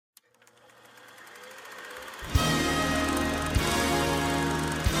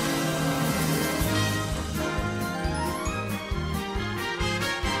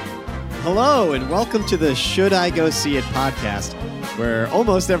Hello, and welcome to the Should I Go See It podcast, where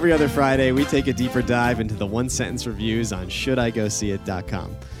almost every other Friday we take a deeper dive into the one-sentence reviews on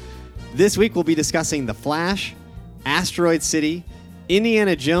shouldIGoSeeIt.com. This week we'll be discussing The Flash, Asteroid City,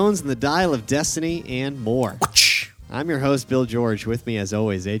 Indiana Jones and the Dial of Destiny, and more. I'm your host, Bill George. With me, as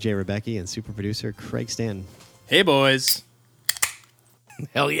always, AJ Rebecki and super producer Craig Stanton. Hey, boys.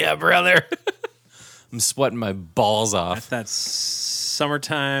 Hell yeah, brother. I'm sweating my balls off. That's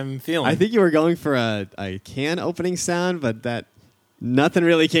summertime feeling. I think you were going for a can opening sound, but that nothing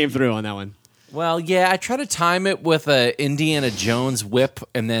really came through on that one. Well, yeah, I try to time it with a Indiana Jones whip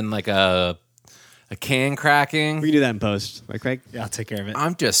and then like a can cracking. We can do that in post, right, Craig? Yeah, I'll take care of it.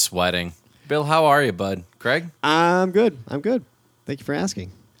 I'm just sweating. Bill, how are you, bud? Craig? I'm good. Thank you for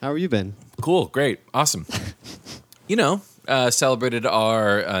asking. How have you been? Cool, great, awesome. Celebrated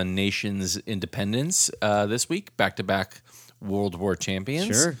our nation's independence this week. Back-to-back World War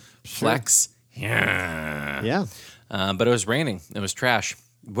champions. Sure. Flex. Yeah. But it was raining. It was trash.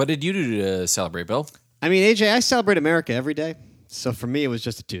 What did you do to celebrate, Bill? I mean, AJ, I celebrate America every day. So for me, it was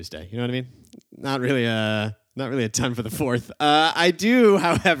just a Tuesday. You know what I mean? Not really a ton for the 4th. I do,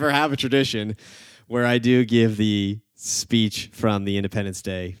 however, have a tradition where I do give the speech from the Independence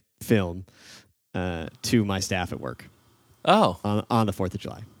Day film to my staff at work. Oh. On the 4th of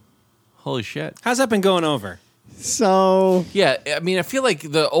July. Holy shit. How's that been going over? So yeah, I mean, I feel like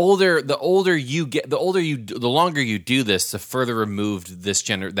the longer you do this, the further removed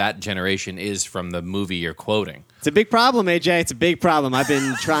that generation is from the movie you're quoting. It's a big problem, AJ. It's a big problem. I've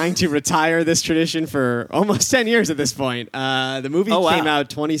been trying to retire this tradition for almost 10 years at this point. The movie came out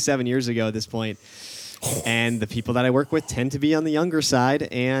 27 years ago at this point. And the people that I work with tend to be on the younger side,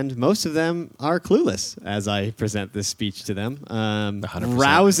 and most of them are clueless as I present this speech to them. 100%.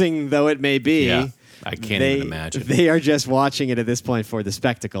 Rousing though it may be. Yeah. I can't even imagine. They are just watching it at this point for the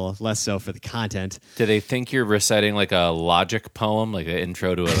spectacle, less so for the content. Do they think you're reciting like a Logic poem, like an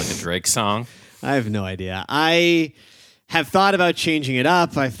intro to a Drake song? I have no idea. I have thought about changing it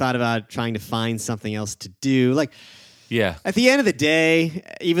up. I've thought about trying to find something else to do. Yeah. At the end of the day,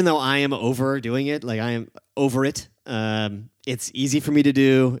 even though I am overdoing it, I am over it, it's easy for me to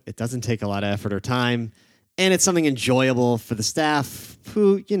do. It doesn't take a lot of effort or time. And it's something enjoyable for the staff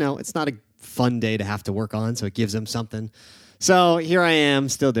who, it's not a fun day to have to work on, so it gives them something. So here I am,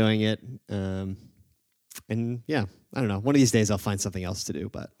 still doing it. And yeah, I don't know. One of these days I'll find something else to do.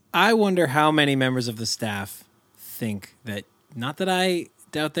 But I wonder how many members of the staff think that, not that I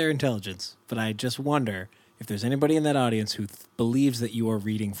doubt their intelligence, but I just wonder if there's anybody in that audience who believes that you are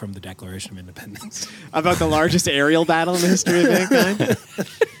reading from the Declaration of Independence. About the largest aerial battle in the history of mankind?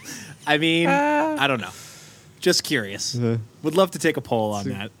 I mean, I don't know. Just curious. Would love to take a poll on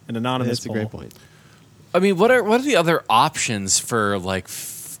that, an anonymous poll. That's a great point. I mean, what are the other options for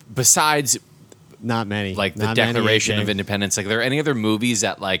besides not many, like the Declaration of Independence? Like, are there any other movies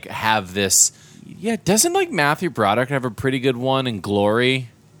that have this? Yeah, doesn't Matthew Broderick have a pretty good one in Glory?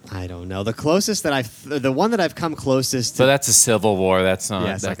 I don't know. The closest that the one that I've come closest to. So that's a Civil War. That's not.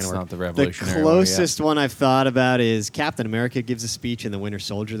 Yeah, that's not the Revolutionary The closest one I've thought about is Captain America gives a speech in The Winter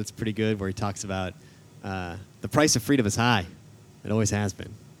Soldier that's pretty good, where he talks about the price of freedom is high. It always has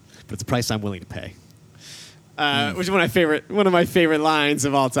been, but it's a price I'm willing to pay. Which is one of my favorite lines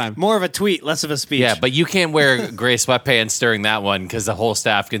of all time. More of a tweet, less of a speech. Yeah, but you can't wear gray sweatpants during that one because the whole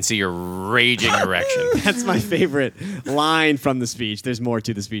staff can see your raging erection. That's my favorite line from the speech. There's more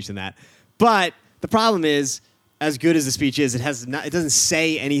to the speech than that. But the problem is, as good as the speech is, it doesn't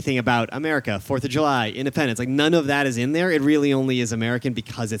say anything about America, 4th of July, independence. None of that is in there. It really only is American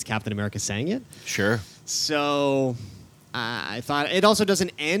because it's Captain America saying it. Sure. So I thought it also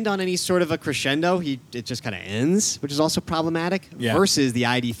doesn't end on any sort of a crescendo. It just kind of ends, which is also problematic. Yeah. Versus the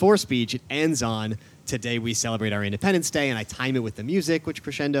ID4 speech, it ends on today we celebrate our Independence Day, and I time it with the music, which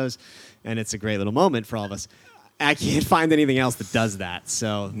crescendos, and it's a great little moment for all of us. I can't find anything else that does that,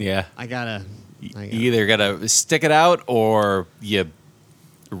 so yeah, you either gotta stick it out or you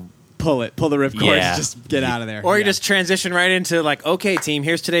pull the ripcord and just get out of there. Or you just transition right into okay, team,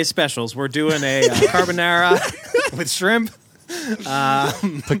 here's today's specials. We're doing a carbonara with shrimp.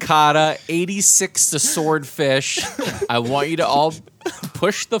 Piccata, 86 to swordfish. I want you to all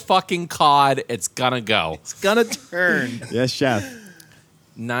push the fucking cod. It's gonna go. It's gonna turn. Yes, chef.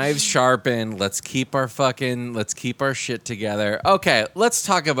 Knives sharpened. Let's keep our shit together. Okay, let's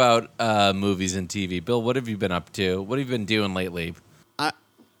talk about movies and TV. Bill, what have you been up to? What have you been doing lately?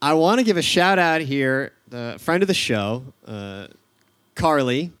 I want to give a shout out here, the friend of the show,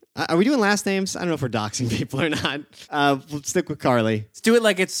 Carly. Are we doing last names? I don't know if we're doxing people or not. We'll stick with Carly. Let's do it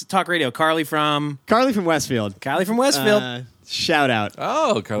like it's talk radio. Carly from Westfield. Kylie from Westfield. Shout out.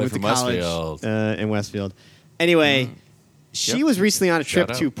 Oh, Carly Went from to college, Westfield. in Westfield. Anyway, she Yep. was recently on a trip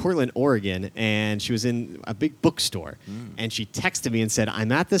Shout to out. Portland, Oregon, and she was in a big bookstore. And she texted me and said,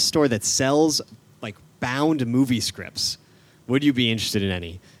 "I'm at this store that sells like bound movie scripts. Would you be interested in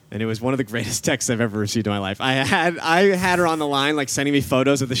any?" And it was one of the greatest texts I've ever received in my life. I had her on the line, like sending me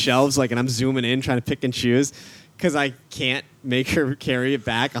photos of the shelves, like, and I'm zooming in trying to pick and choose because I can't make her carry it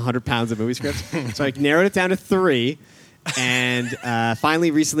back 100 pounds of movie scripts. So I narrowed it down to 3, and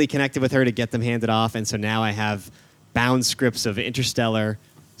finally recently connected with her to get them handed off. And so now I have bound scripts of Interstellar,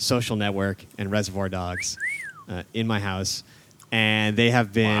 Social Network, and Reservoir Dogs in my house, and they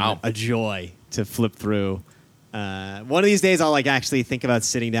have been Wow. a joy to flip through. One of these days, I'll like actually think about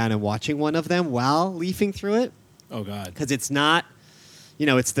sitting down and watching one of them while leafing through it, Oh God. because it's not,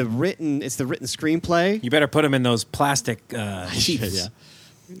 it's the written screenplay. You better put them in those plastic sheets. Yeah.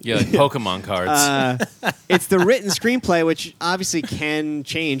 Yeah, like Pokemon cards. It's the written screenplay, which obviously can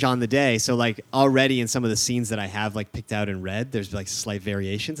change on the day. So like already in some of the scenes that I have like picked out and read, there's like slight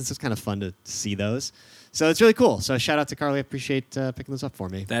variations. It's just kind of fun to see those. So it's really cool. So shout out to Carly. I appreciate picking those up for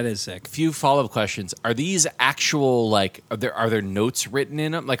me. That is sick. Few follow-up questions. Are these actual, like, are there notes written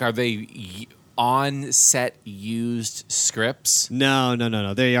in them? Like, are they on-set used scripts? No.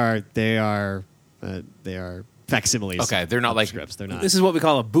 They are facsimiles. Okay, they're not of like- scripts. They're not. This is what we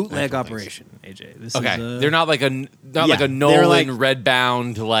call a bootleg Actual things. operation, AJ. This Okay, is they're not like a like a they're Nolan like-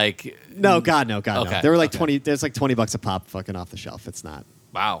 Redbound like. No, God, no. Okay, They were like okay. 20. There's like $20 a pop, fucking off the shelf. It's not.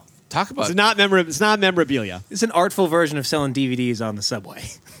 Wow, talk about It's not memorabilia. It's an artful version of selling DVDs on the subway.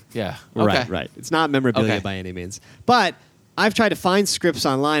 yeah. Okay. Right. It's not memorabilia Okay. by any means. But I've tried to find scripts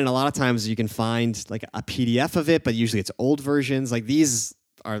online, and a lot of times you can find like a PDF of it, but usually it's old versions. Like these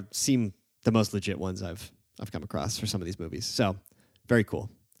seem the most legit ones I've come across for some of these movies. So very cool.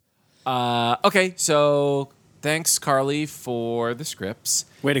 Okay, so thanks, Carly, for the scripts.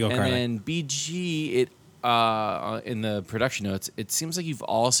 Way to go, and Carly. And then BG, in the production notes, it seems like you've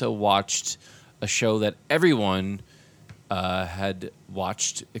also watched a show that everyone had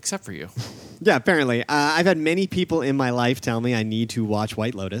watched except for you. Yeah, apparently. I've had many people in my life tell me I need to watch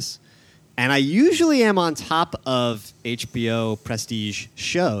White Lotus. And I usually am on top of HBO prestige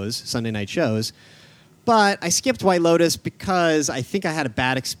shows, Sunday night shows. But I skipped White Lotus because I think I had a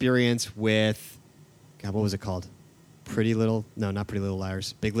bad experience with, God, what was it called? Not Pretty Little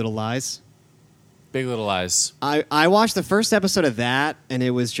Liars. Big Little Lies. Big Little Lies. I watched the first episode of that, and it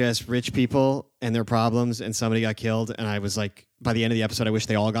was just rich people and their problems, and somebody got killed. And I was like, by the end of the episode, I wish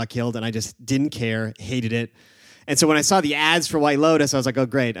they all got killed, and I just didn't care, hated it. And so when I saw the ads for White Lotus, I was like, oh,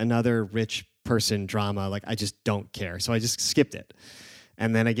 great, another rich person drama. Like, I just don't care. So I just skipped it.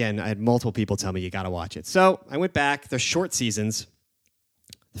 And then again, I had multiple people tell me, you got to watch it. So I went back. They're short seasons.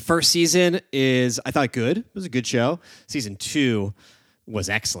 The first season is, I thought, good. It was a good show. Season 2 was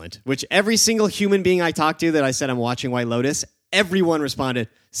excellent, which every single human being I talked to that I said I'm watching White Lotus, everyone responded,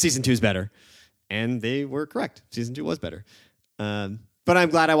 season 2 is better. And they were correct. Season 2 was better. But I'm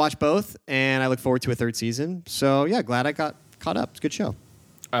glad I watched both, and I look forward to a third season. So, yeah, glad I got caught up. It's a good show.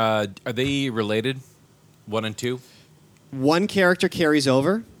 Are they related? 1 and 2? One character carries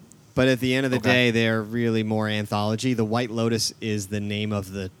over, but at the end of the Okay. day, they're really more anthology. The White Lotus is the name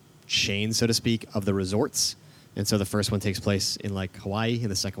of the chain, so to speak, of the resorts. And so the first one takes place in like Hawaii, and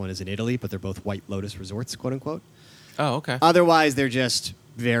the second one is in Italy, but they're both White Lotus resorts, quote unquote. Oh, okay. Otherwise, they're just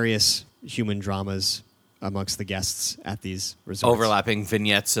various human dramas amongst the guests at these resorts. Overlapping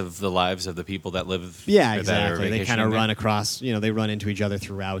vignettes of the lives of the people that live. Yeah, or that are exactly. They kind vacationing of there. run across, they run into each other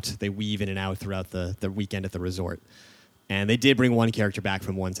throughout. They weave in and out throughout the weekend at the resort. And they did bring one character back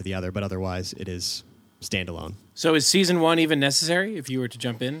from one to the other, but otherwise it is standalone. So is season 1 even necessary if you were to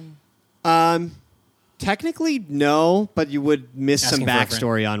jump in? Technically, no, but you would miss Asking some for a friend.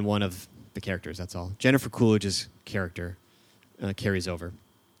 backstory on one of the characters, that's all. Jennifer Coolidge's character carries over.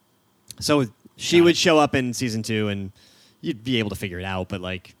 So she would show up in season 2, and you'd be able to figure it out, but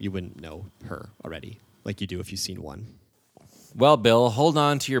like you wouldn't know her already like you do if you've seen 1. Well, Bill, hold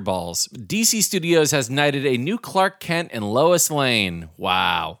on to your balls. DC Studios has knighted a new Clark Kent and Lois Lane.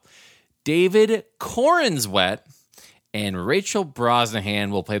 Wow. David Corenswet and Rachel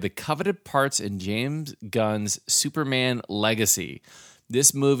Brosnahan will play the coveted parts in James Gunn's Superman Legacy.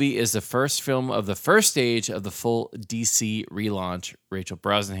 This movie is the first film of the first stage of the full DC relaunch. Rachel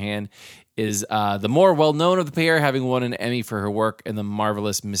Brosnahan is the more well-known of the pair, having won an Emmy for her work in The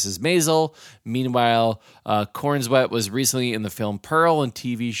Marvelous Mrs. Maisel. Meanwhile, Cornswet was recently in the film Pearl and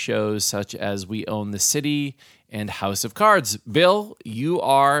TV shows such as We Own the City and House of Cards. Bill, you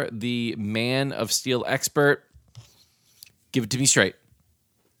are the Man of Steel expert. Give it to me straight.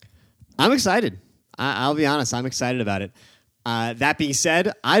 I'm excited. I'll be honest. I'm excited about it. That being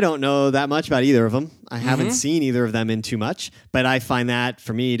said, I don't know that much about either of them. I haven't seen either of them in too much, but I find that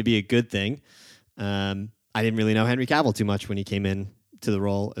for me to be a good thing. I didn't really know Henry Cavill too much when he came in to the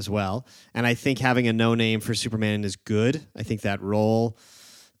role as well. And I think having a no name for Superman is good. I think that role,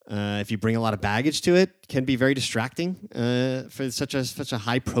 if you bring a lot of baggage to it, can be very distracting for such a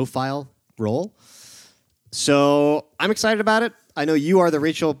high profile role. So I'm excited about it. I know you are the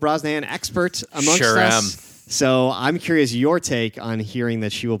Rachel Brosnahan expert amongst us. So I'm curious your take on hearing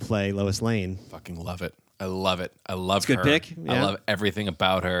that she will play Lois Lane. Fucking love it. I love it. I love her. Good pick. Yeah. I love everything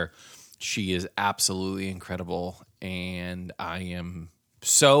about her. She is absolutely incredible, and I am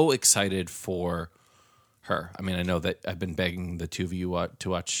so excited for her. I mean, I know that I've been begging the two of you to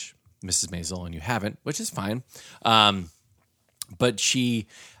watch Mrs. Maisel, and you haven't, which is fine. But she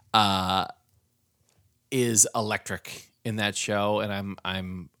is electric in that show, and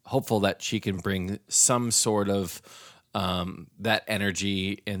I'm hopeful that she can bring some sort of that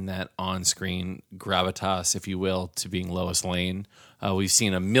energy and that on-screen gravitas, if you will, to being Lois Lane. We've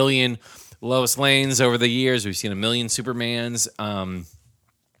seen a million Lois Lanes over the years. We've seen a million Supermans,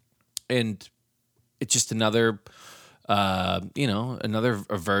 and it's just another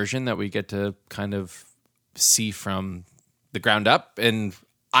version that we get to kind of see from the ground up. And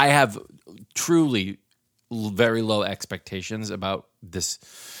I have truly very low expectations about this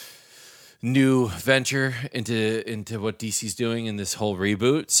new venture into what DC's doing in this whole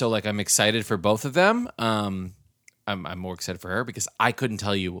reboot. So like, I'm excited for both of them. I'm more excited for her because I couldn't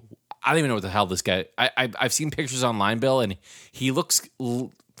tell you. I don't even know what the hell this guy. I've seen pictures online, Bill, and he looks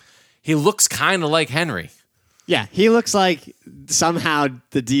kind of like Henry. Yeah, he looks like somehow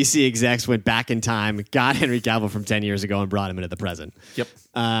the DC execs went back in time, got Henry Cavill from 10 years ago, and brought him into the present. Yep.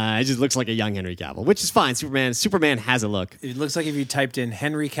 It just looks like a young Henry Cavill, which is fine. Superman has a look. It looks like if you typed in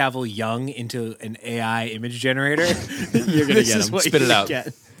Henry Cavill young into an AI image generator, you're going to get him. Spit it out.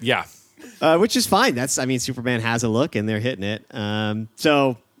 Yeah. Which is fine. Superman has a look, and they're hitting it.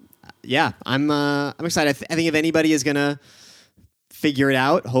 So, yeah, I'm excited. I think if anybody is going to figure it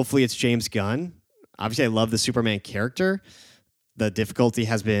out, hopefully it's James Gunn. Obviously, I love the Superman character. The difficulty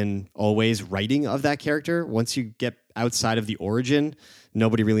has been always writing of that character. Once you get outside of the origin,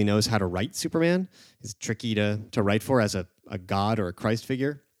 nobody really knows how to write Superman. It's tricky to write for as a god or a Christ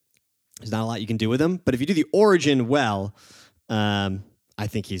figure. There's not a lot you can do with him. But if you do the origin well, I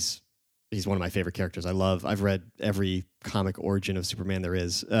think he's one of my favorite characters. I've read every comic origin of Superman there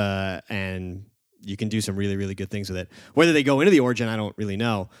is, and you can do some really, really good things with it. Whether they go into the origin, I don't really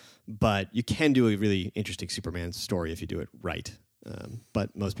know. But you can do a really interesting Superman story if you do it right.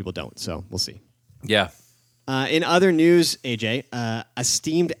 But most people don't, so we'll see. Yeah. In other news, AJ,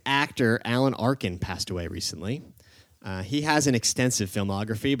 esteemed actor Alan Arkin passed away recently. He has an extensive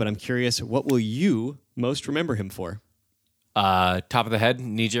filmography, but I'm curious, what will you most remember him for? Top of the head,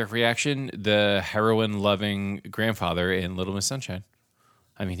 knee-jerk reaction, the heroin-loving grandfather in Little Miss Sunshine.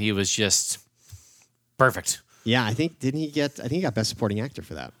 I mean, he was just perfect. Yeah, I think he got Best Supporting Actor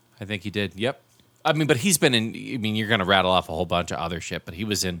for that. I think he did. Yep. I mean, but he's been in. I mean, you're going to rattle off a whole bunch of other shit, but he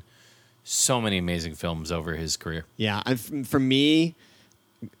was in so many amazing films over his career. Yeah, for me,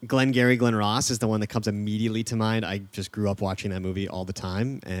 Glenn Ross is the one that comes immediately to mind. I just grew up watching that movie all the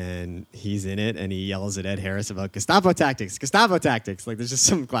time, and he's in it, and he yells at Ed Harris about Gestapo tactics. Like, there's just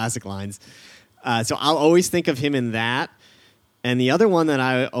some classic lines. So I'll always think of him in that. And the other one that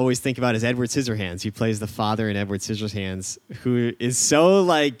I always think about is Edward Scissorhands. He plays the father in Edward Scissorhands, who is so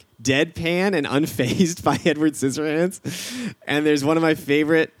like deadpan and unfazed by Edward Scissorhands. And there's one of my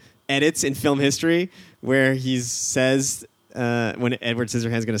favorite edits in film history where he says when Edward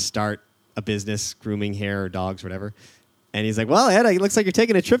Scissorhands is going to start a business, grooming hair or dogs or whatever. And he's like, well, Ed, it looks like you're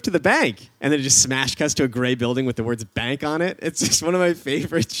taking a trip to the bank. And then it just smash cuts to a gray building with the words bank on it. It's just one of my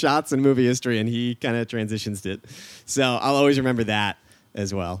favorite shots in movie history, and he kind of transitions it. So I'll always remember that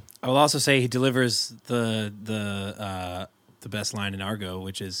as well. I will also say he delivers the best line in Argo,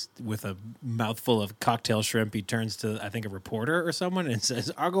 which is with a mouthful of cocktail shrimp, he turns to, I think, a reporter or someone and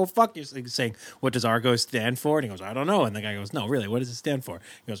says, Argo, fuck you. He's saying, what does Argo stand for? And he goes, I don't know. And the guy goes, no, really, what does it stand for?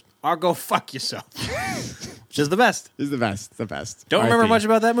 He goes, Argo, fuck yourself. Which is the best. It's the best. It's the best. Don't remember much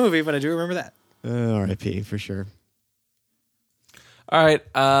about that movie, but I do remember that. R.I.P. for sure. All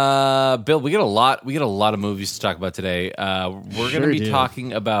right, Bill, we get a lot of movies to talk about today. We're going to be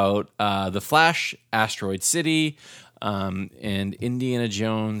talking about The Flash, Asteroid City, and Indiana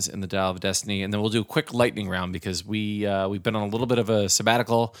Jones and the Dial of Destiny, and then we'll do a quick lightning round because we've been on a little bit of a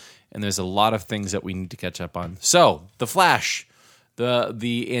sabbatical, and there's a lot of things that we need to catch up on. So, The Flash,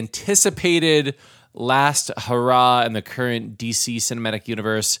 the anticipated last hurrah in the current DC cinematic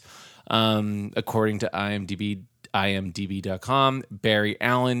universe, according to IMDb. IMDb.com, Barry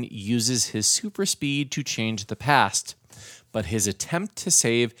Allen uses his super speed to change the past, but his attempt to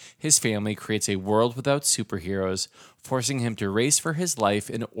save his family creates a world without superheroes, forcing him to race for his life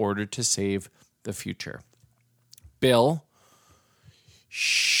in order to save the future. Bill,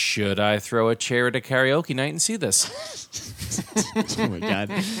 should I throw a chair at a karaoke night and see this? Oh my God.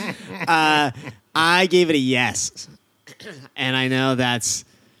 I gave it a yes. And I know that's,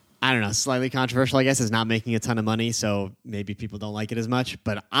 I don't know, slightly controversial, I guess. It's not making a ton of money, so maybe people don't like it as much.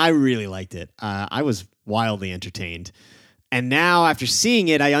 But I really liked it. I was wildly entertained. And now, after seeing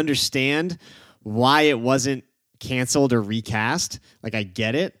it, I understand why it wasn't canceled or recast. Like, I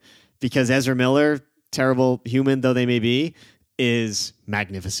get it. Because Ezra Miller, terrible human though they may be, is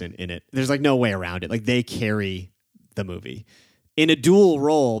magnificent in it. There's like no way around it. Like, they carry the movie in a dual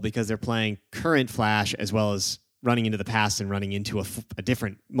role because they're playing current Flash as well as running into the past and running into a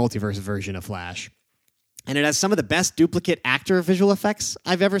different multiverse version of Flash. And it has some of the best duplicate actor visual effects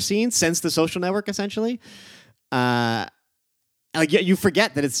I've ever seen since The Social Network, essentially. Like, you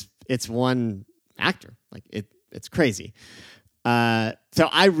forget that it's one actor. Like, it's crazy. So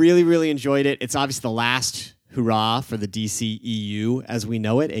I really, really enjoyed it. It's obviously the last hurrah for the DCEU as we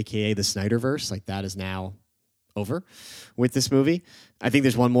know it, aka the Snyderverse. Like, that is now over with this movie. I think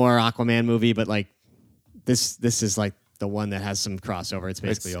there's one more Aquaman movie, but like this is like the one that has some crossover. It's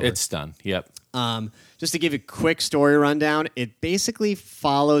basically over. It's done. Yep. Just to give you a quick story rundown, it basically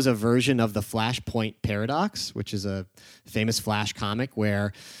follows a version of the Flashpoint Paradox, which is a famous Flash comic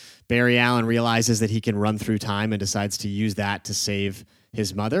where Barry Allen realizes that he can run through time and decides to use that to save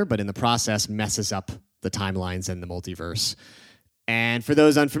his mother, but in the process messes up the timelines and the multiverse. And for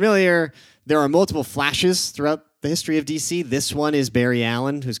those unfamiliar, there are multiple Flashes throughout the history of DC. This one is Barry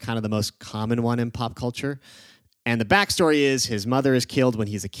Allen, who's kind of the most common one in pop culture. And the backstory is his mother is killed when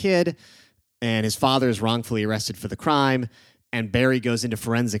he's a kid, and his father is wrongfully arrested for the crime, and Barry goes into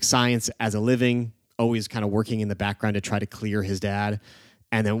forensic science as a living, always kind of working in the background to try to clear his dad.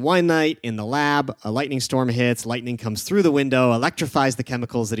 And then one night in the lab, a lightning storm hits, lightning comes through the window, electrifies the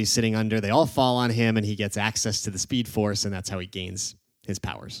chemicals that he's sitting under. They all fall on him, and he gets access to the Speed Force, and that's how he gains his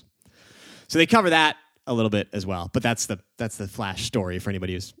powers. So they cover that a little bit as well. But that's the Flash story for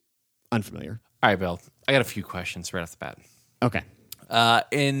anybody who's unfamiliar. All right, Bill. I got a few questions right off the bat. Okay.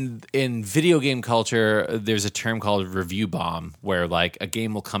 In video game culture, there's a term called review bomb, where like a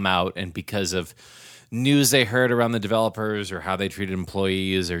game will come out, and because of news they heard around the developers or how they treated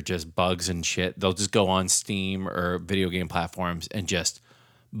employees or just bugs and shit, they'll just go on Steam or video game platforms and just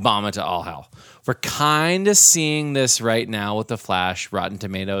bomb it to all hell. We're kind of seeing this right now with The Flash. Rotten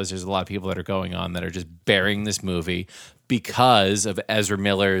Tomatoes, there's a lot of people that are going on that are just burying this movie because of Ezra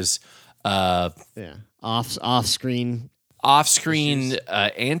Miller's off-screen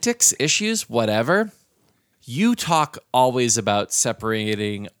antics, issues, whatever. You talk always about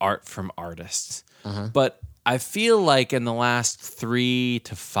separating art from artists. But I feel like in the last 3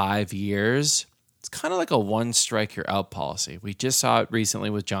 to 5 years, it's kind of like a one strike you're out policy. We just saw it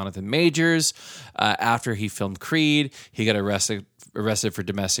recently with Jonathan Majors. After he filmed Creed, he got arrested for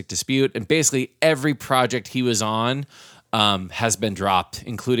domestic dispute. And basically every project he was on has been dropped,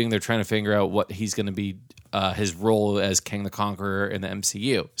 including they're trying to figure out what he's going to be, his role as King the Conqueror in the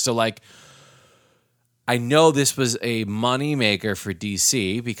MCU. So like, I know this was a money maker for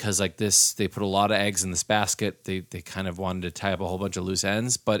DC because like this, they put a lot of eggs in this basket. They kind of wanted to tie up a whole bunch of loose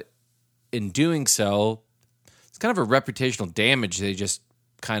ends, but in doing so, it's kind of a reputational damage they just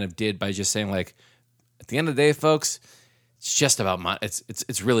kind of did by just saying like, at the end of the day, folks, it's just about money.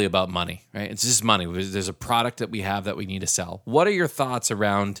 It's really about money, right? It's just money. There's a product that we have that we need to sell. What are your thoughts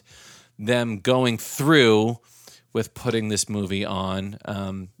around them going through with putting this movie on,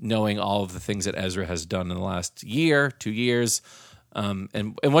 knowing all of the things that Ezra has done in the last year, 2 years,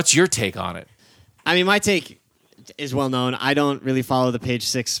 and what's your take on it? I mean, my take is well known. I don't really follow the Page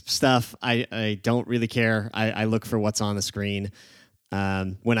Six stuff. I don't really care. I look for what's on the screen.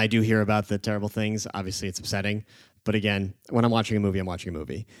 When I do hear about the terrible things, obviously it's upsetting. But again, when I'm watching a movie, I'm watching a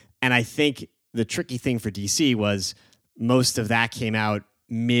movie. And I think the tricky thing for DC was most of that came out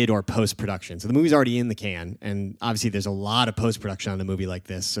mid or post-production. So the movie's already in the can, and obviously there's a lot of post-production on a movie like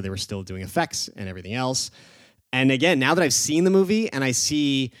this, so they were still doing effects and everything else. And again, now that I've seen the movie and I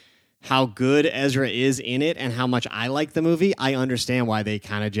see how good Ezra is in it and how much I like the movie, I understand why they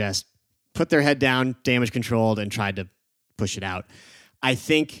kind of just put their head down, damage controlled, and tried to push it out. I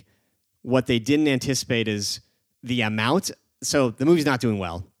think what they didn't anticipate is the amount. So the movie's not doing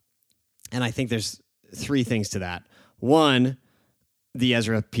well, and I think there's 3 things to that. One, the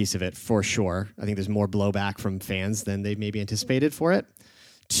Ezra piece of it, for sure. I think there's more blowback from fans than they maybe anticipated for it.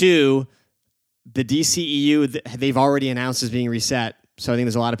 2, the DCEU, they've already announced is being reset. So I think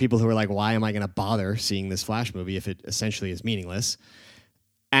there's a lot of people who are like, why am I going to bother seeing this Flash movie if it essentially is meaningless?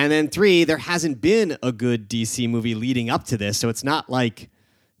 And then 3, there hasn't been a good DC movie leading up to this. So it's not like,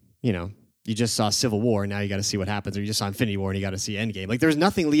 you just saw Civil War, now you got to see what happens, or you just saw Infinity War and you got to see Endgame. Like, there's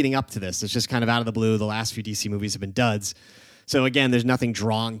nothing leading up to this. It's just kind of out of the blue. The last few DC movies have been duds. So again, there's nothing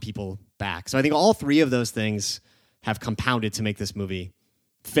drawing people back. So I think all 3 of those things have compounded to make this movie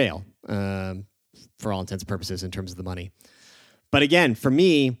fail, for all intents and purposes in terms of the money. But again, for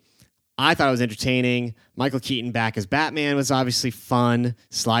me, I thought it was entertaining. Michael Keaton back as Batman was obviously fun.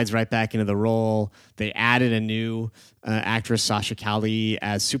 Slides right back into the role. They added a new actress, Sasha Calle,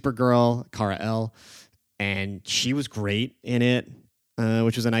 as Supergirl, Kara El, and she was great in it,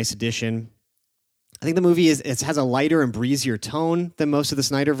 which was a nice addition. I think the movie has a lighter and breezier tone than most of the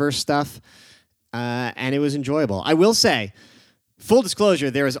Snyderverse stuff, and it was enjoyable. I will say, full disclosure,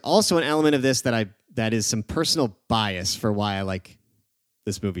 there is also an element of this that is some personal bias for why I like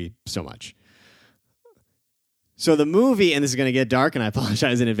this movie so much. So the movie, and this is going to get dark, and I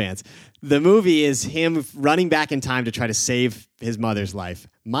apologize in advance. The movie is him running back in time to try to save his mother's life.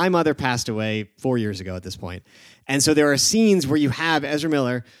 My mother passed away 4 years ago at this point. And so there are scenes where you have Ezra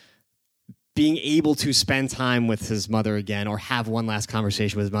Miller being able to spend time with his mother again or have one last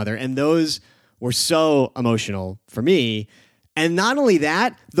conversation with his mother. And those were so emotional for me. And not only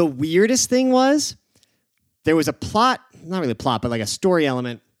that, the weirdest thing was there was a plot, not really a plot, but like a story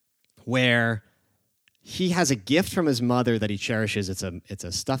element where he has a gift from his mother that he cherishes. It's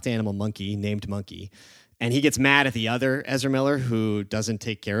a stuffed animal monkey named Monkey. And he gets mad at the other Ezra Miller who doesn't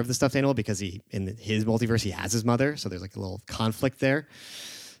take care of the stuffed animal because in his multiverse, he has his mother. So there's like a little conflict there.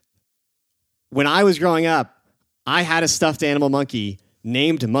 When I was growing up, I had a stuffed animal monkey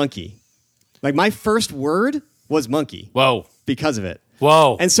named Monkey. Like my first word was monkey. Whoa. Because of it.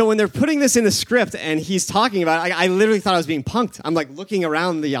 Whoa. And so when they're putting this in the script and he's talking about it, I literally thought I was being punked. I'm like looking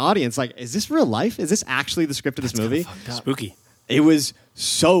around the audience like, is this real life? Is this actually the script of this movie? Spooky. It was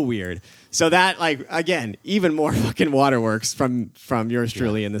so weird. So that, like, again, even more fucking waterworks from yours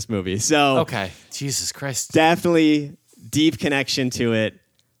truly in this movie. So okay. Jesus Christ. Definitely deep connection to it.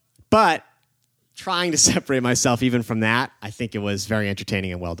 But trying to separate myself even from that, I think it was very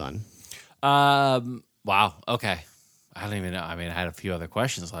entertaining and well done. Wow. Okay. I don't even know. I mean, I had a few other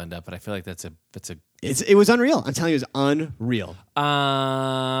questions lined up, but I feel like it was unreal. I'm telling you, it was unreal.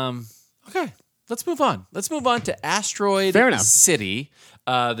 Okay. Let's move on. Let's move on to Asteroid City,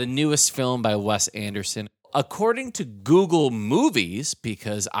 the newest film by Wes Anderson. According to Google Movies,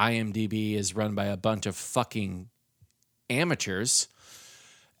 because IMDb is run by a bunch of fucking amateurs,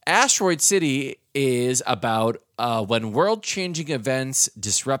 Asteroid City is about when world-changing events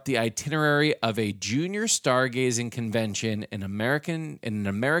disrupt the itinerary of a junior stargazing convention in an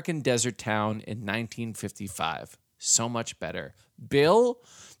American desert town in 1955. So much better. Bill,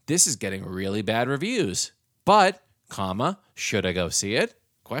 this is getting really bad reviews. But, should I go see it?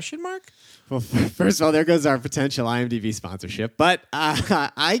 Question mark? Well, first of all, there goes our potential IMDb sponsorship. But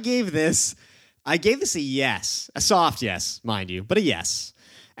I gave this a yes, a soft yes, mind you, but a yes.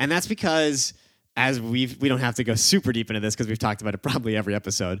 And that's because, as we don't have to go super deep into this because we've talked about it probably every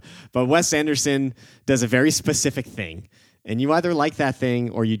episode, but Wes Anderson does a very specific thing. And you either like that thing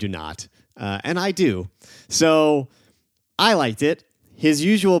or you do not. And I do. So I liked it. His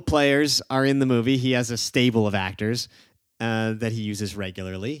usual players are in the movie. He has a stable of actors that he uses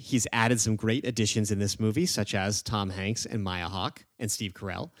regularly. He's added some great additions in this movie, such as Tom Hanks and Maya Hawke and Steve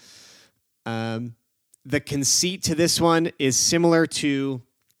Carell. The conceit to this one is similar to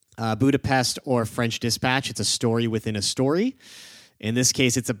Budapest or French Dispatch. It's a story within a story. In this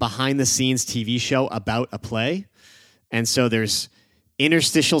case, it's a behind-the-scenes TV show about a play. And so there's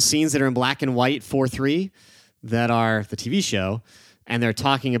interstitial scenes that are in black and white 4:3 that are the TV show, and they're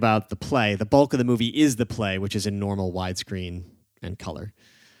talking about the play. The bulk of the movie is the play, which is in normal widescreen and color.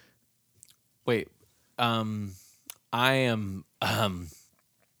 Wait, I am an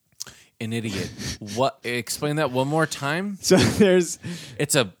idiot. What? Explain that one more time. So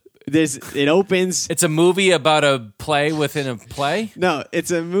it opens. It's a movie about a play within a play? No, it's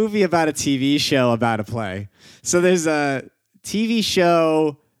a movie about a TV show about a play. So there's a TV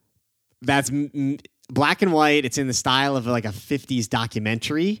show that's black and white. It's in the style of like a 50s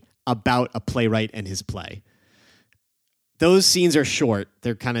documentary about a playwright and his play. Those scenes are short.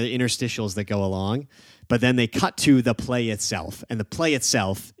 They're kind of interstitials that go along. But then they cut to the play itself. And the play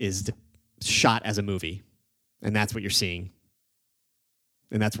itself is shot as a movie. And that's what you're seeing.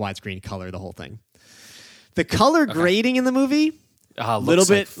 And that's widescreen color, the whole thing. The color grading in the movie, little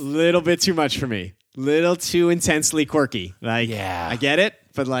bit too much for me. Little too intensely quirky. Like, yeah. I get it,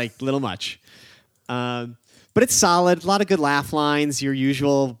 but like little much. But it's solid. A lot of good laugh lines. Your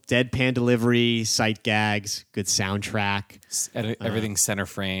usual deadpan delivery, sight gags, good soundtrack. Everything center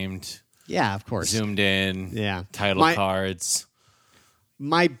framed. Yeah, of course. Zoomed in. Yeah. Title cards.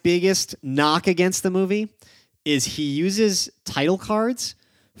 My biggest knock against the movie is he uses title cards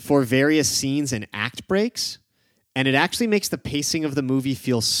for various scenes and act breaks, and it actually makes the pacing of the movie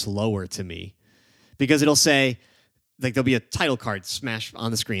feel slower to me. Because it'll say, like, there'll be a title card smashed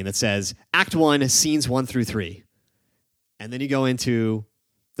on the screen that says Act 1, Scenes 1 through 3. And then you go into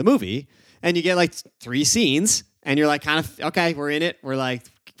the movie, and you get, like, 3 scenes, and you're like, kind of, okay, we're in it.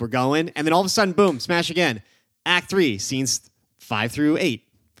 We're going. And then all of a sudden, boom, smash again. Act 3, Scenes 5 through 8.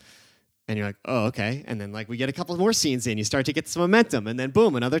 And you're like, oh, okay. And then, like, we get a couple more scenes in. You start to get some momentum. And then,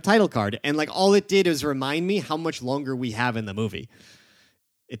 boom, another title card. And, like, all it did was remind me how much longer we have in the movie.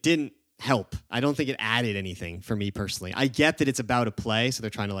 It didn't help. I don't think it added anything for me personally. I get that it's about a play, so they're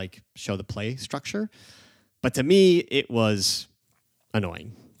trying to, like, show the play structure. But to me, it was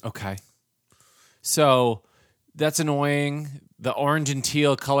annoying. Okay. So that's annoying. The orange and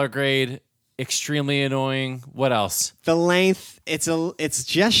teal color grade, extremely annoying. What else? The length, it's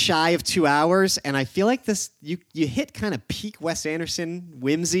just shy of 2 hours, and I feel like this you hit kind of peak Wes Anderson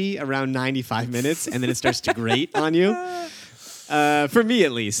whimsy around 95 minutes, and then it starts to grate on you. For me,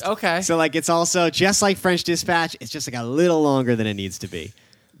 at least. Okay. So, like, it's also just like French Dispatch. It's just like a little longer than it needs to be.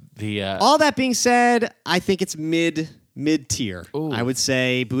 All that being said, I think it's mid tier. I would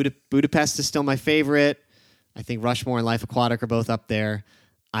say Budapest is still my favorite. I think Rushmore and Life Aquatic are both up there.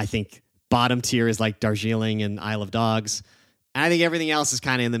 I think bottom tier is like Darjeeling and Isle of Dogs. And I think everything else is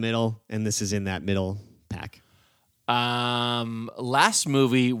kind of in the middle, and this is in that middle pack. Last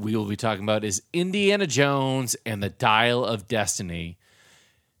movie we will be talking about is Indiana Jones and the Dial of Destiny.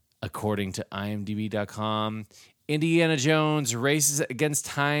 According to IMDb.com, Indiana Jones races against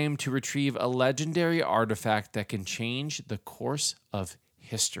time to retrieve a legendary artifact that can change the course of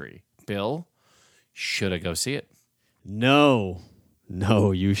history. Bill, should I go see it? No,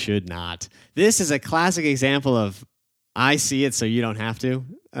 you should not. This is a classic example of I see it so you don't have to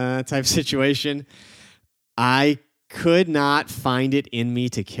type situation. I could not find it in me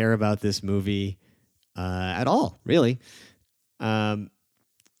to care about this movie at all, really.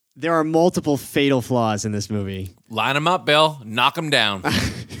 There are multiple fatal flaws in this movie. Line them up, Bill. Knock them down.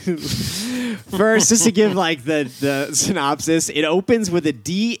 First, just to give like the synopsis, it opens with a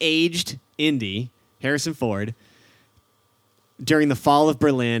de-aged Indy, Harrison Ford, during the fall of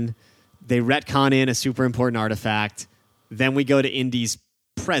Berlin. They retcon in a super important artifact. Then we go to Indy's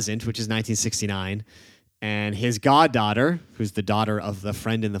present, which is 1969. And his goddaughter, who's the daughter of the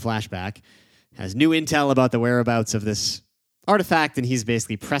friend in the flashback, has new intel about the whereabouts of this artifact, and he's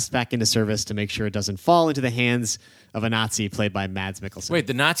basically pressed back into service to make sure it doesn't fall into the hands of a Nazi played by Mads Mikkelsen. Wait,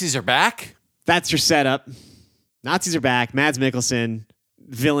 the Nazis are back? That's your setup. Nazis are back. Mads Mikkelsen,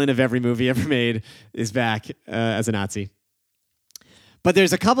 villain of every movie ever made, is back as a Nazi. But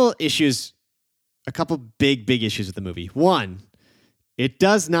there's a couple issues, a couple big issues with the movie. One, it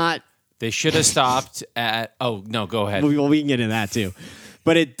does not... They should have stopped at... Oh, no, go ahead. Well, we can get into that, too.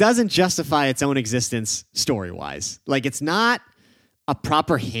 But it doesn't justify its own existence story-wise. Like, it's not a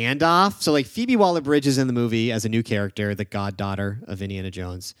proper handoff. So, like, Phoebe Waller-Bridge is in the movie as a new character, the goddaughter of Indiana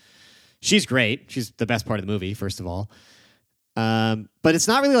Jones. She's great. She's the best part of the movie, first of all. But it's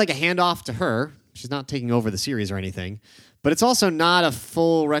not really like a handoff to her. She's not taking over the series or anything. But it's also not a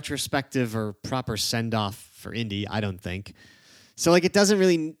full retrospective or proper send-off for Indy, I don't think. So, like, it doesn't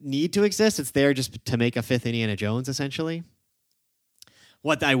really need to exist. It's there just to make a fifth Indiana Jones, essentially.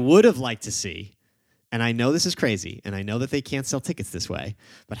 What I would have liked to see, and I know this is crazy, and I know that they can't sell tickets this way,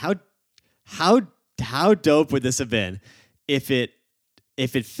 but how dope would this have been if it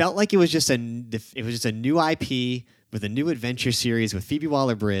felt like it was just a new IP with a new adventure series with Phoebe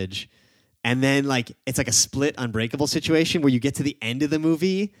Waller-Bridge, and then like it's like a split Unbreakable situation where you get to the end of the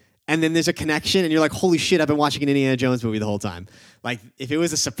movie and then there's a connection and you're like, holy shit, I've been watching an Indiana Jones movie the whole time. Like if it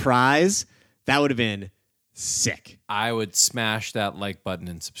was a surprise, that would have been sick. I would smash that like button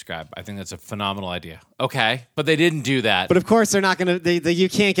and subscribe. I think that's a phenomenal idea. Okay, but they didn't do that. But of course, they're not going to. You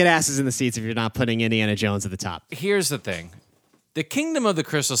can't get asses in the seats if you're not putting Indiana Jones at the top. Here's the thing: the Kingdom of the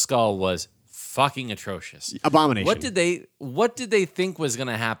Crystal Skull was fucking atrocious. Abomination. What did they think was going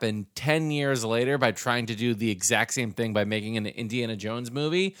to happen 10 years later by trying to do the exact same thing by making an Indiana Jones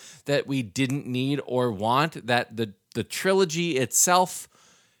movie that we didn't need or want? That the trilogy itself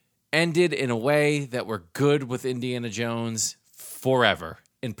ended in a way that we're good with Indiana Jones forever,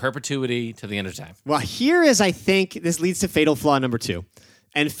 in perpetuity to the end of time. Well, here is, I think, this leads to fatal flaw number 2.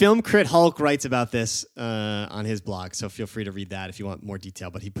 And Film Crit Hulk writes about this on his blog, so feel free to read that if you want more detail,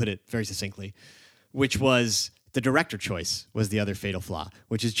 but he put it very succinctly. which was the director choice was the other fatal flaw,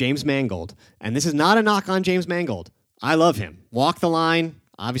 which is James Mangold. And this is not a knock on James Mangold. I love him. Walk the Line,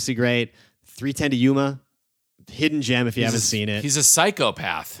 obviously great. 3:10 to Yuma, hidden gem if you haven't seen it. He's a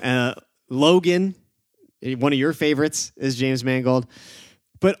psychopath. Logan, one of your favorites, is James Mangold.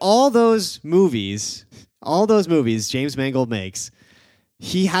 But all those movies James Mangold makes,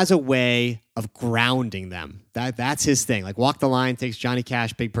 he has a way of grounding them. That's his thing. Like Walk the Line takes Johnny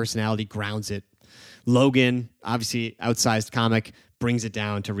Cash, big personality, grounds it. Logan, obviously outsized comic, brings it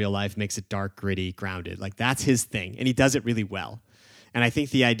down to real life, makes it dark, gritty, grounded. Like that's his thing, and he does it really well. And I think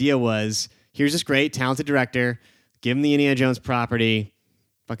the idea was, here's this great, talented director, give him the Indiana Jones property,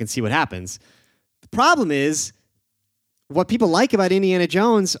 fucking see what happens. The problem is, what people like about Indiana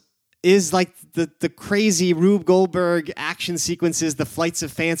Jones is like the crazy Rube Goldberg action sequences, the flights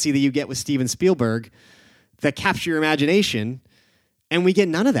of fancy that you get with Steven Spielberg that capture your imagination, and we get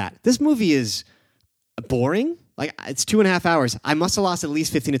none of that. This movie is boring. Like, it's 2.5 hours. I must have lost at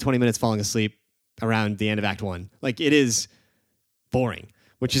least 15 to 20 minutes falling asleep around the end of Act 1. Like, it is boring,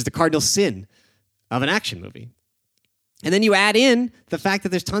 which is the cardinal sin of an action movie. And then you add in the fact that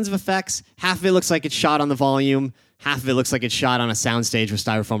there's tons of effects. Half of it looks like it's shot on the volume. Half of it looks like it's shot on a soundstage with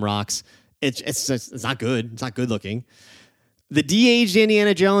styrofoam rocks. It's not good. It's not good looking. The de-aged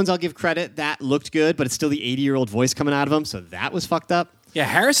Indiana Jones, I'll give credit. That looked good, but it's still the 80-year-old voice coming out of him, so that was fucked up. Yeah,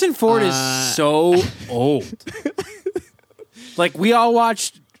 Harrison Ford is so old. Like, we all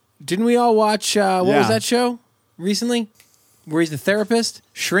watched... Didn't we all watch... what was that show recently? Where he's the therapist?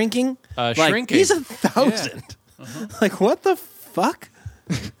 Shrinking? Shrinking. He's 1,000. Yeah. Uh-huh. Like, what the fuck?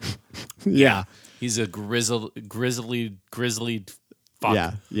 Yeah. He's a grizzly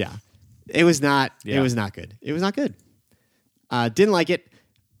fuck. Yeah. It was not good. It was not good. Didn't like it.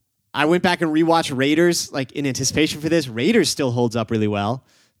 I went back and rewatched Raiders, like in anticipation for this. Raiders still holds up really well,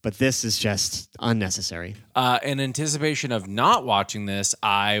 but this is just unnecessary. In anticipation of not watching this,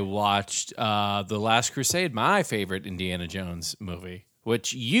 I watched The Last Crusade, my favorite Indiana Jones movie,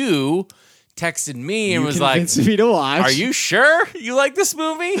 which you texted me and was like, me to watch. Are you sure you like this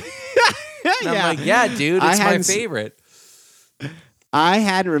movie? And I'm like, yeah, dude, it's my favorite. I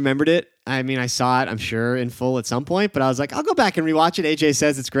hadn't remembered it. I mean, I saw it, I'm sure, in full at some point, but I was like, I'll go back and rewatch it. AJ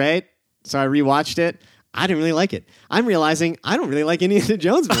says it's great. So I rewatched it. I didn't really like it. I'm realizing I don't really like Indiana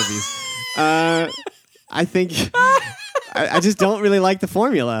Jones movies. I think I just don't really like the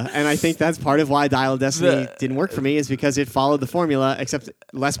formula. And I think that's part of why Dial of Destiny didn't work for me, is because it followed the formula, except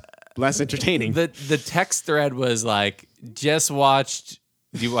less entertaining. The text thread was like, just watched...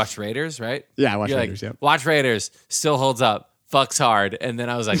 Do you watch Raiders, right? Yeah, I watch Raiders, like, watch Raiders. Still holds up. Fucks hard. And then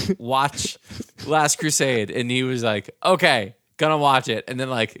I was like, watch Last Crusade. And he was like, okay, gonna watch it. And then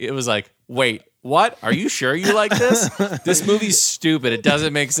like it was like, wait, what? Are you sure you like this? This movie's stupid. It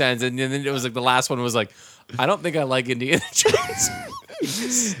doesn't make sense. And then it was like the last one was like, I don't think I like Indiana Jones.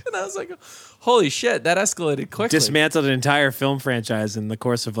 And I was like, holy shit, that escalated quickly. Dismantled an entire film franchise in the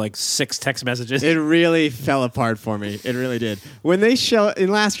course of like 6 text messages. It really fell apart for me. It really did. When they show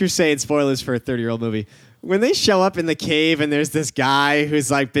in Last Crusade, spoilers for a 30-year-old movie, when they show up in the cave and there's this guy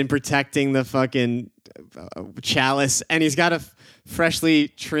who's like been protecting the fucking chalice, and he's got a freshly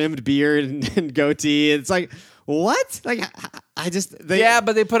trimmed beard and goatee, it's like, what? Like, yeah,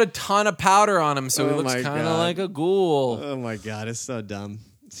 but they put a ton of powder on him, so he looks kind of like a ghoul. Oh my god, it's so dumb.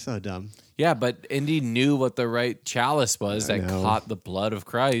 So dumb. Yeah, but Indy knew what the right chalice was that caught the blood of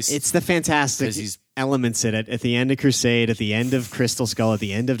Christ. It's the fantastic elements in it. At the end of Crusade, at the end of Crystal Skull, at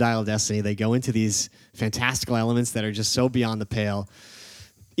the end of Dial of Destiny, they go into these fantastical elements that are just so beyond the pale,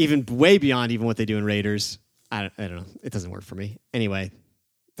 even way beyond even what they do in Raiders. I don't know. It doesn't work for me. Anyway,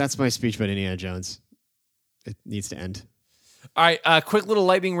 that's my speech about Indiana Jones. It needs to end. All right, quick little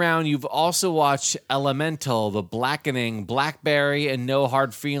lightning round. You've also watched Elemental, The Blackening, Blackberry, and No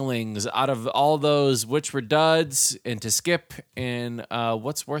Hard Feelings. Out of all those, which were duds and to skip, and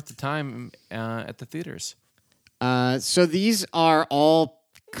what's worth the time at the theaters? So these are all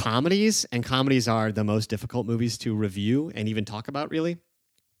comedies, and comedies are the most difficult movies to review and even talk about, really.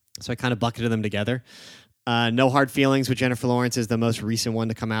 So I kind of bucketed them together. No Hard Feelings with Jennifer Lawrence is the most recent one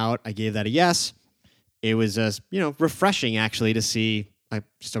to come out. I gave that a yes. It was refreshing, actually, to see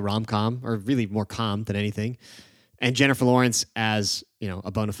just a rom-com, or really more calm than anything. And Jennifer Lawrence, as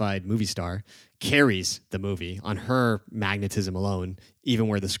a bona fide movie star, carries the movie on her magnetism alone, even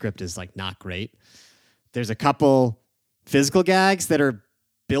where the script is like not great. There's a couple physical gags that are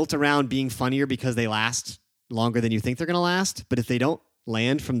built around being funnier because they last longer than you think they're going to last. But if they don't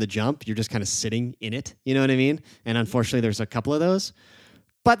land from the jump, you're just kind of sitting in it. You know what I mean? And unfortunately, there's a couple of those.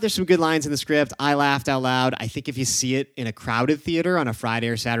 But there's some good lines in the script. I laughed out loud. I think if you see it in a crowded theater on a Friday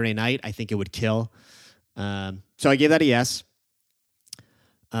or Saturday night, I think it would kill. So I gave that a yes.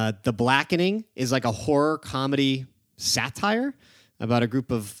 The Blackening is like a horror comedy satire about a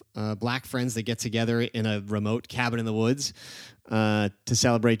group of black friends that get together in a remote cabin in the woods to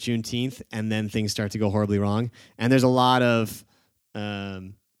celebrate Juneteenth, and then things start to go horribly wrong. And there's a lot of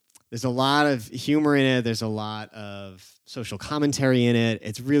humor in it. There's a lot of social commentary in it.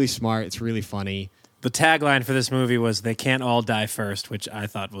 It's really smart. It's really funny. The tagline for this movie was "They can't all die first," which I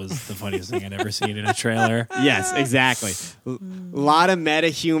thought was the funniest thing I'd ever seen in a trailer. Yes, exactly. A lot of meta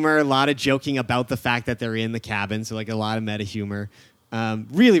humor, a lot of joking about the fact that they're in the cabin. So like a lot of meta humor.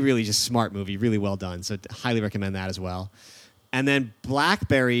 Really, really just smart movie. Really well done. So highly recommend that as well. And then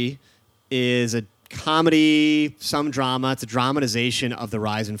Blackberry is a comedy, some drama. It's a dramatization of the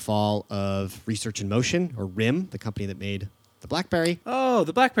rise and fall of Research in Motion, or RIM, the company that made the BlackBerry. Oh,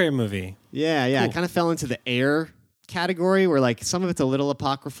 the BlackBerry movie. Yeah. Cool. It kind of fell into the Air category, where like some of it's a little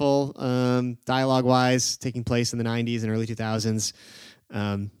apocryphal, dialogue-wise, taking place in the 90s and early 2000s.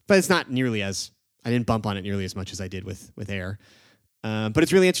 But it's not nearly as, I didn't bump on it nearly as much as I did with Air. But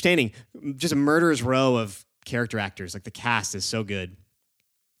it's really entertaining. Just a murderer's row of character actors. Like the cast is so good.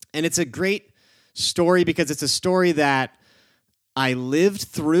 And it's a great story because it's a story that I lived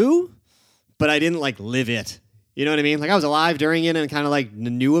through, but I didn't like live it. You know what I mean? Like I was alive during it and kind of like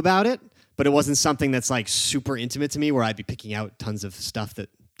knew about it, but it wasn't something that's like super intimate to me where I'd be picking out tons of stuff that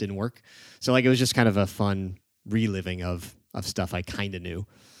didn't work. So like it was just kind of a fun reliving of stuff I kind of knew.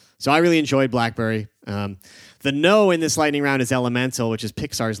 So I really enjoyed Blackberry. The no in this lightning round is Elemental, which is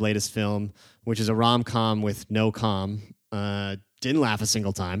Pixar's latest film, which is a rom-com with no com. Didn't laugh a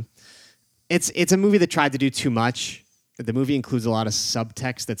single time. It's a movie that tried to do too much. The movie includes a lot of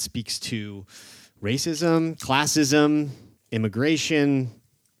subtext that speaks to racism, classism, immigration,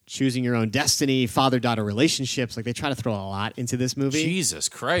 choosing your own destiny, father-daughter relationships. Like they try to throw a lot into this movie. Jesus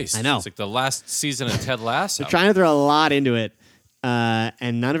Christ. I know. It's like the last season of Ted Lasso. They're trying to throw a lot into it,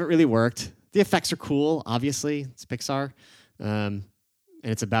 and none of it really worked. The effects are cool, obviously. It's Pixar. And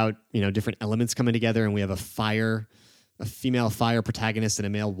it's about, different elements coming together, and we have a female fire protagonist and a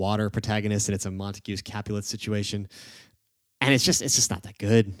male water protagonist, and it's a Montague's Capulet situation. And it's just not that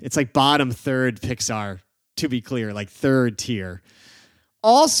good. It's like bottom third Pixar, to be clear, like third tier.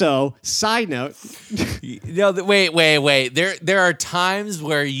 Also, side note. Wait. There are times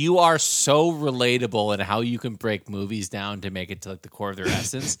where you are so relatable in how you can break movies down to make it to like the core of their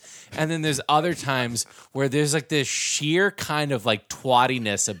essence. And then there's other times where there's like this sheer kind of like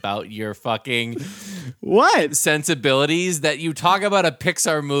twattiness about your fucking what sensibilities that you talk about a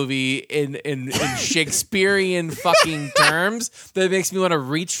Pixar movie in Shakespearean fucking terms that makes me want to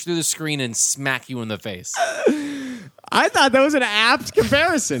reach through the screen and smack you in the face. I thought that was an apt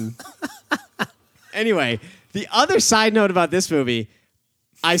comparison. Anyway, the other side note about this movie,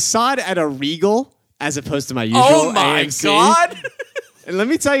 I saw it at a Regal as opposed to my usual AMC. God! And let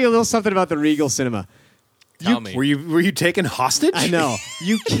me tell you a little something about the Regal cinema. Tell me. Were you taken hostage? I know.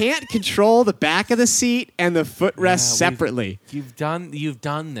 You can't control the back of the seat and the footrest separately. You've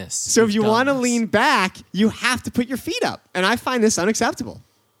done this. So if you want to lean back, you have to put your feet up. And I find this unacceptable.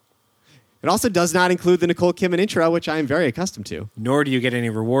 It also does not include the Nicole Kidman intro, which I am very accustomed to. Nor do you get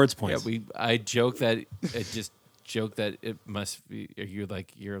any rewards points. Yeah, I joke that it must be you're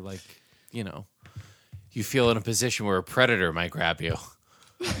like you feel in a position where a predator might grab you.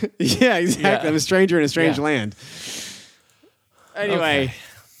 Yeah, exactly. Yeah. I'm a stranger in a strange land. Anyway,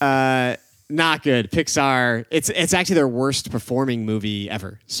 not good. Pixar. It's actually their worst performing movie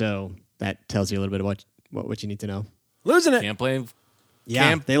ever. So that tells you a little bit about what you need to know. Losing it. Can't blame.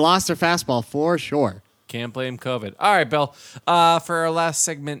 Yeah, they lost their fastball for sure. Can't blame COVID. All right, Bill. For our last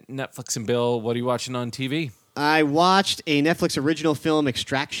segment, Netflix and Bill, what are you watching on TV? I watched a Netflix original film,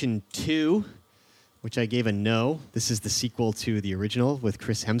 Extraction 2, which I gave a no. This is the sequel to the original with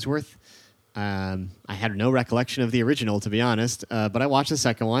Chris Hemsworth. I had no recollection of the original, to be honest, but I watched the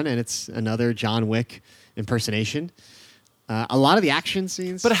second one, and it's another John Wick impersonation. A lot of the action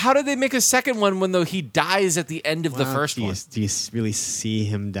scenes. But how did they make a second one when, though, he dies at the end of the first one? Do you really see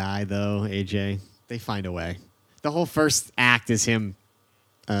him die, though, AJ? They find a way. The whole first act is him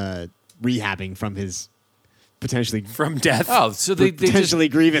rehabbing from his potentially... From death. Oh, so they potentially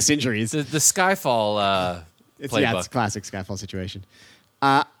grievous injuries. The Skyfall it's playbook. a classic Skyfall situation.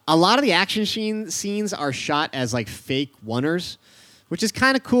 A lot of the action scenes are shot as like fake oneers, which is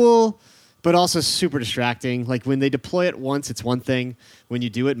kind of cool, but also super distracting. Like when they deploy it once, it's one thing. When you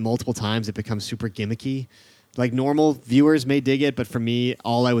do it multiple times, it becomes super gimmicky. Like normal viewers may dig it, but for me,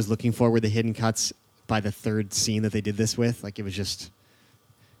 all I was looking for were the hidden cuts by the third scene that they did this with. Like it was just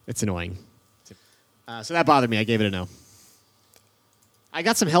It's annoying. So that bothered me. I gave it a no. I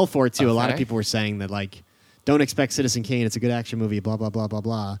got some hell for it too. A lot of Okay. people were saying that like, don't expect Citizen Kane. It's a good action movie. Blah blah blah blah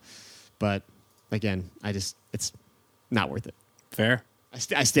blah. But again, it's not worth it. Fair.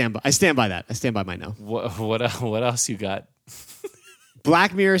 I stand by that. I stand by my no. What else you got?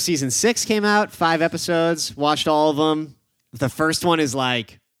 Black Mirror season 6 came out. 5 episodes. Watched all of them. The first one is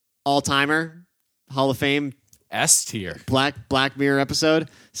like all timer, Hall of Fame. S tier. Black Mirror episode.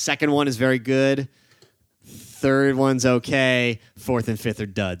 Second one is very good. Third one's okay. Fourth and fifth are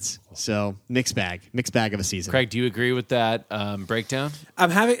duds. So mixed bag of a season. Craig, do you agree with that breakdown? I'm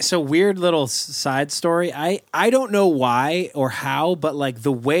having weird little side story. I don't know why or how, but like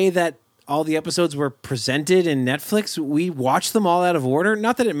the way that all the episodes were presented in Netflix, we watched them all out of order.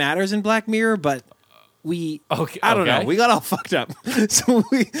 Not that it matters in Black Mirror, but I don't know. We got all fucked up, so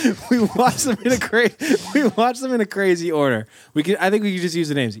we watched them in a crazy order. I think we could just use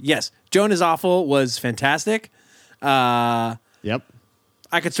the names. Yes, Joan is Awful was fantastic. Yep.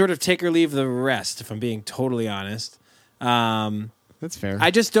 I could sort of take or leave the rest, if I'm being totally honest. That's fair.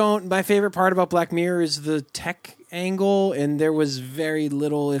 I just don't. My favorite part about Black Mirror is the tech angle, and there was very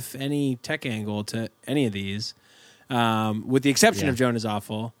little, if any, tech angle to any of these, with the exception of Joan is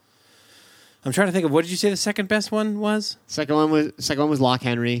Awful. I'm trying to think of, what did you say the second best one was? Second one was Lock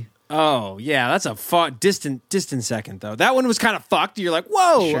Henry. Oh yeah, that's a distant second though. That one was kind of fucked. You're like,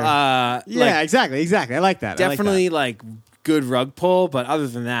 whoa. Sure. Yeah, exactly. I like that. Definitely like good rug pull, but other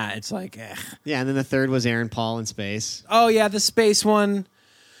than that, it's like, eh. Yeah, and then the third was Aaron Paul in space. Oh yeah, the space one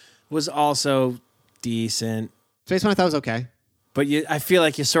was also decent. Space one I thought was okay. But I feel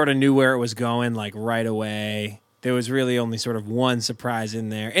like you sort of knew where it was going, like right away. There was really only sort of one surprise in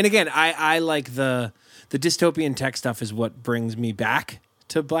there. And again, I like the dystopian tech stuff is what brings me back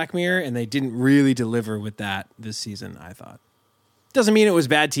to Black Mirror, and they didn't really deliver with that this season, I thought. Doesn't mean it was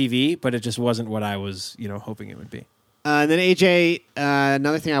bad TV, but it just wasn't what I was, hoping it would be. And then AJ,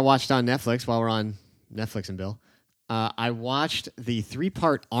 another thing I watched on Netflix while we're on Netflix and Bill, I watched the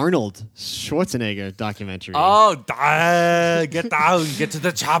 3-part Arnold Schwarzenegger documentary. Oh, get down, get to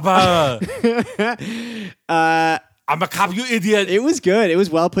the chopper. I'm a cop, you idiot. It was good. It was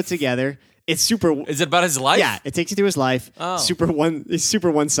well put together. It's super. Is it about his life? Yeah, it takes you through his life. Oh. It's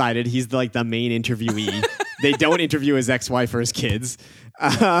super one-sided. He's like the main interviewee. They don't interview his ex-wife or his kids.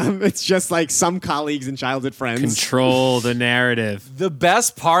 It's just like some colleagues and childhood friends. Control the narrative. The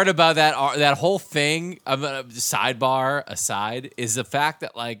best part about that whole thing, sidebar aside, is the fact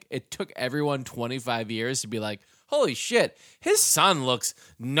that like it took everyone 25 years to be like, holy shit, his son looks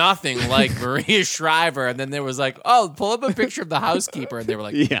nothing like Maria Shriver. And then there was like, oh, pull up a picture of the housekeeper. And they were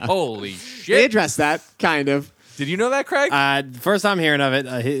like, holy They shit. addressed that, kind of. Did you know that, Craig? First time hearing of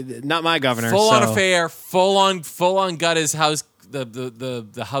it. Not my governor. Full on affair, full on got his house,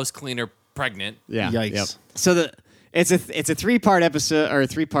 the house cleaner pregnant. Yeah. Yikes. Yep. So it's a 3-part episode or a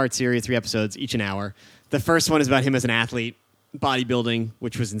 3-part series, 3 episodes, each an hour. The first one is about him as an athlete, bodybuilding,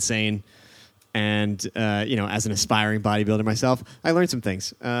 which was insane. And, as an aspiring bodybuilder myself, I learned some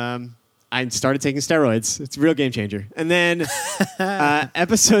things. I started taking steroids. It's a real game changer. And then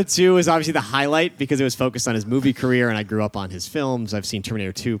episode 2 is obviously the highlight because it was focused on his movie career, and I grew up on his films. I've seen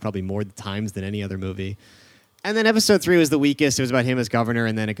Terminator 2 probably more times than any other movie. And then episode 3 was the weakest. It was about him as governor,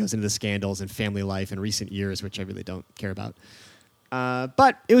 and then it goes into the scandals and family life in recent years, which I really don't care about.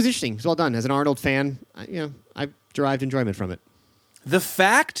 But it was interesting. It was well done. As an Arnold fan, I derived enjoyment from it. The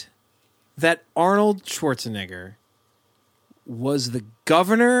fact that Arnold Schwarzenegger was the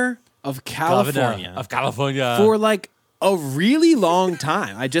governor of California, for like a really long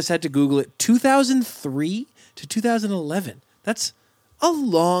time. I just had to Google it. 2003 to 2011. That's a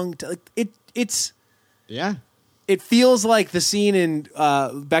long time. It's Yeah. It feels like the scene in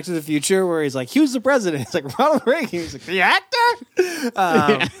Back to the Future where he's like, he was the president. It's like Ronald Reagan. He's like, the actor?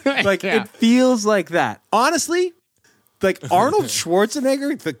 It feels like that. Honestly, like Arnold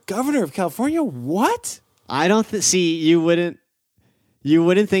Schwarzenegger, the governor of California, what? I don't see you wouldn't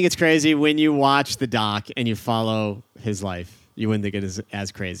think it's crazy when you watch the doc and you follow his life. You wouldn't think it is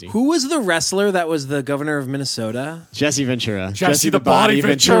as crazy. Who was the wrestler that was the governor of Minnesota? Jesse Ventura. Jesse the Body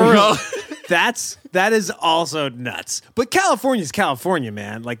Ventura. That is also nuts. But California's California,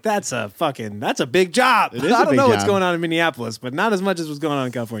 man. Like that's a big job. It is I a don't big know what's job. going on in Minneapolis, but not as much as what's going on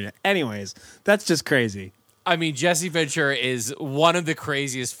in California. Anyways, that's just crazy. I mean, Jesse Ventura is one of the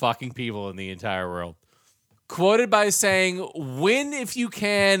craziest fucking people in the entire world. Quoted by saying, win if you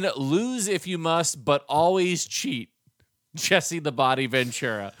can, lose if you must, but always cheat. Jesse the Body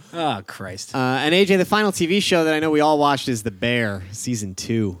Ventura. Oh, Christ. And AJ, the final TV show that I know we all watched is The Bear, season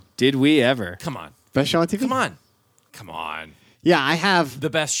 2. Did we ever? Come on. Best show on TV? Come on. Yeah, I have the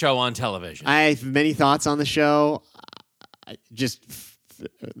best show on television. I have many thoughts on the show.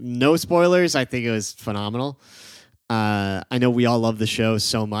 No spoilers. I think it was phenomenal. I know we all love the show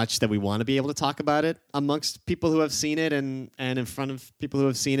so much that we want to be able to talk about it amongst people who have seen it and in front of people who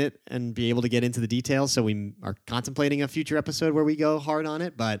have seen it and be able to get into the details. So we are contemplating a future episode where we go hard on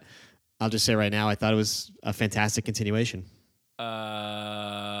it. But I'll just say right now, I thought it was a fantastic continuation.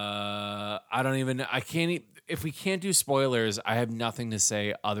 I can't, if we can't do spoilers, I have nothing to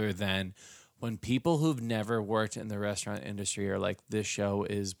say other than when people who've never worked in the restaurant industry are like, this show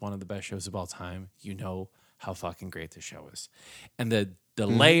is one of the best shows of all time, you know how fucking great this show is. And the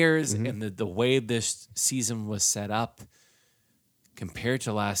layers and the way this season was set up compared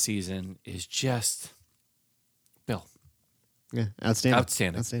to last season is just, Bill. Yeah,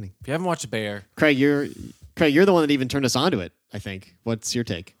 outstanding. If you haven't watched The Bear. Craig, you're the one that even turned us onto it, I think. What's your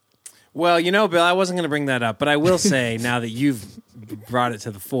take? Well, Bill, I wasn't going to bring that up, but I will say now that you've brought it to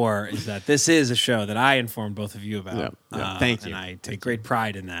the fore is that this is a show that I informed both of you about. Yeah. Thank you. And I take great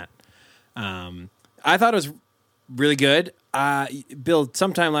pride in that. I thought it was really good. Bill,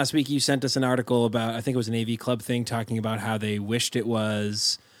 sometime last week you sent us an article about, I think it was an AV Club thing, talking about how they wished it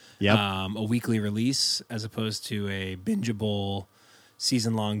was a weekly release as opposed to a bingeable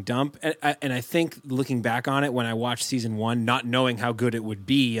season-long dump. And I think looking back on it, when I watched season 1, not knowing how good it would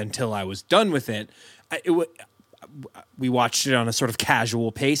be until I was done with it, we watched it on a sort of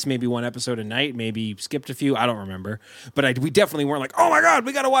casual pace, maybe one episode a night, maybe skipped a few. I don't remember. But we definitely weren't like, oh my God,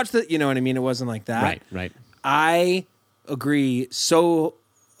 we got to watch the, you know what I mean? It wasn't like that. Right. I agree so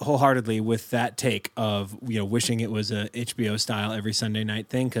wholeheartedly with that take of, wishing it was a HBO style every Sunday night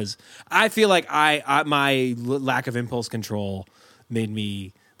thing. Cause I feel like my lack of impulse control made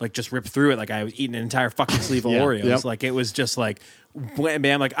me like just rip through it. Like I was eating an entire fucking sleeve of Oreos. Yep. Like it was just like,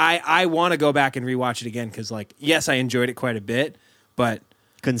 man, like I want to go back and rewatch it again. Cause like, yes, I enjoyed it quite a bit, but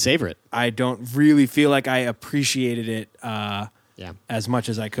couldn't savor it. I don't really feel like I appreciated it as much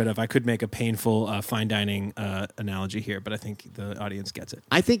as I could have. I could make a painful fine dining analogy here, but I think the audience gets it.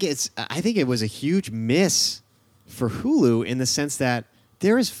 I think it was a huge miss for Hulu in the sense that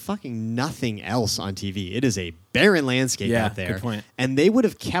there is fucking nothing else on TV. It is a barren landscape out there. Good point. And they would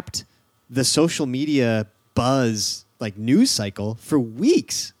have kept the social media buzz, like news cycle, for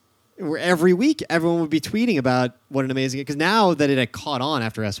weeks. Where every week everyone would be tweeting about what an amazing, because now that it had caught on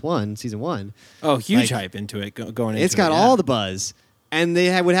after S1 season 1. Oh, huge hype into it going into it. It's got all the buzz, and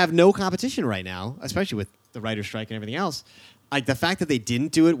they would have no competition right now, especially with the writer's strike and everything else. Like the fact that they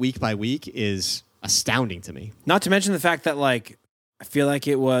didn't do it week by week is astounding to me. Not to mention the fact that like I feel like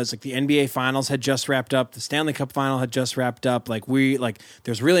it was like the NBA finals had just wrapped up, the Stanley Cup final had just wrapped up. Like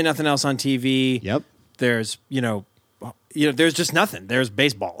there's really nothing else on TV. Yep. There's there's just nothing. There's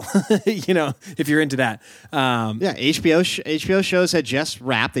baseball, if you're into that. HBO shows had just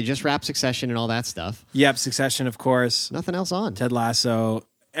wrapped. They just wrapped Succession and all that stuff. Yep, Succession, of course. Nothing else on. Ted Lasso.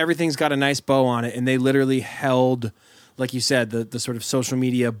 Everything's got a nice bow on it, and they literally held, like you said, the sort of social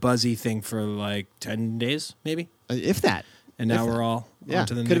media buzzy thing for like 10 days, maybe? If that. And now we're all on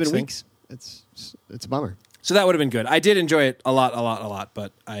to the next thing. Could have been weeks. It's a bummer. So that would have been good. I did enjoy it a lot,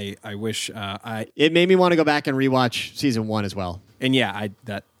 but I wish It made me want to go back and rewatch season 1 as well. And yeah, I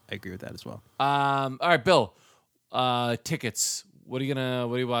agree with that as well. All right, Bill. Tickets. What are we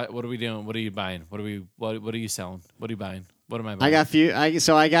doing? What are you buying? What are you selling? What are you buying? What am I buying?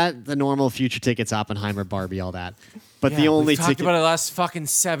 I got the normal future tickets, Oppenheimer, Barbie, all that. But the only we've talked ticket about it the last fucking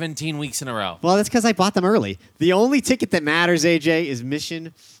 17 weeks in a row. Well, that's because I bought them early. The only ticket that matters, AJ, is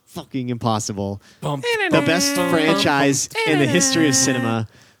Mission fucking Impossible. The best franchise in the history of cinema.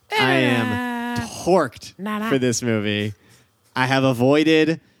 I am torqued for this movie. I have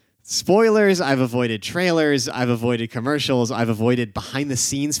avoided spoilers. I've avoided trailers. I've avoided commercials. I've avoided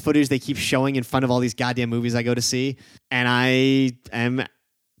behind-the-scenes footage they keep showing in front of all these goddamn movies I go to see. And I am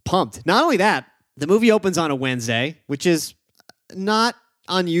pumped. Not only that, the movie opens on a Wednesday, which is not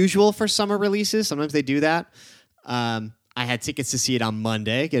unusual for summer releases. Sometimes they do that. I had tickets to see it on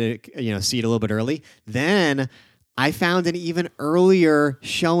Monday, see it a little bit early. Then I found an even earlier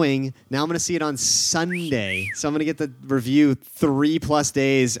showing. Now I'm going to see it on Sunday. So I'm going to get the review 3+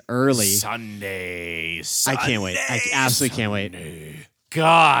 days early. Sunday. I can't wait. I absolutely can't wait.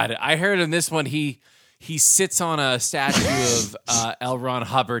 God, I heard in this one he sits on a statue of L. Ron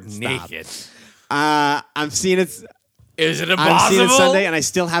Hubbard naked. I'm seeing it. Is it impossible? I'm seeing it Sunday, and I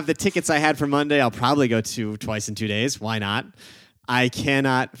still have the tickets I had for Monday. I'll probably go to twice in 2 days. Why not? I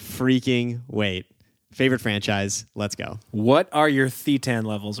cannot freaking wait. Favorite franchise. Let's go. What are your Thetan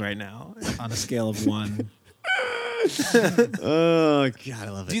levels right now on a scale of 1? Oh, God, I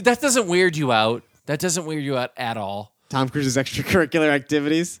love it. Dude, that doesn't weird you out. That doesn't weird you out at all. Tom Cruise's extracurricular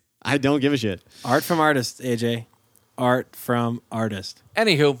activities. I don't give a shit. Art from artist, AJ. Art from artist.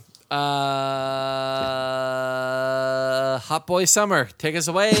 Anywho, Hot Boy Summer, take us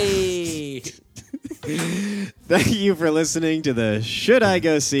away. Thank you for listening to the Should I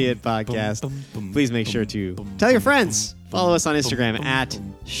Go See It podcast. Please make sure to tell your friends. Follow us on Instagram at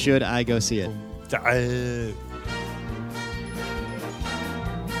Should I Go See It.